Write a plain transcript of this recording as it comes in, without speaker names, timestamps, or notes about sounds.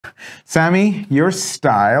Sammy, your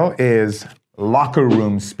style is locker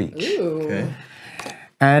room speech. Ooh. Okay.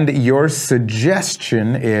 And your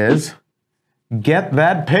suggestion is get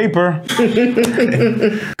that paper.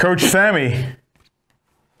 Coach Sammy,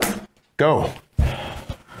 go.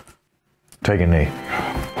 Take a knee.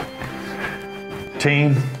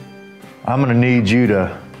 Team, I'm gonna need you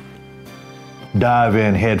to dive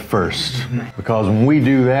in head first. Because when we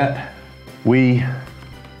do that, we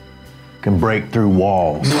can break through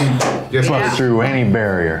walls, bust through any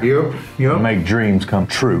barrier, and make dreams come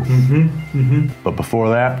true. But before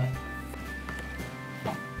that,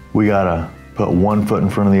 we gotta put one foot in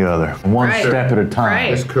front of the other, one step at a time. Right.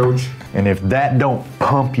 Yes, coach. And if that don't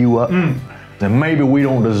pump you up, then maybe we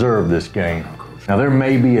don't deserve this game. Now there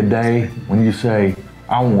may be a day when you say,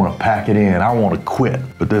 I want to pack it in, I want to quit,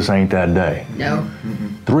 but this ain't that day. No.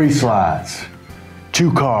 3 slides,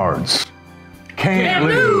 2 cards, can't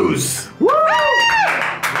lose. Woo!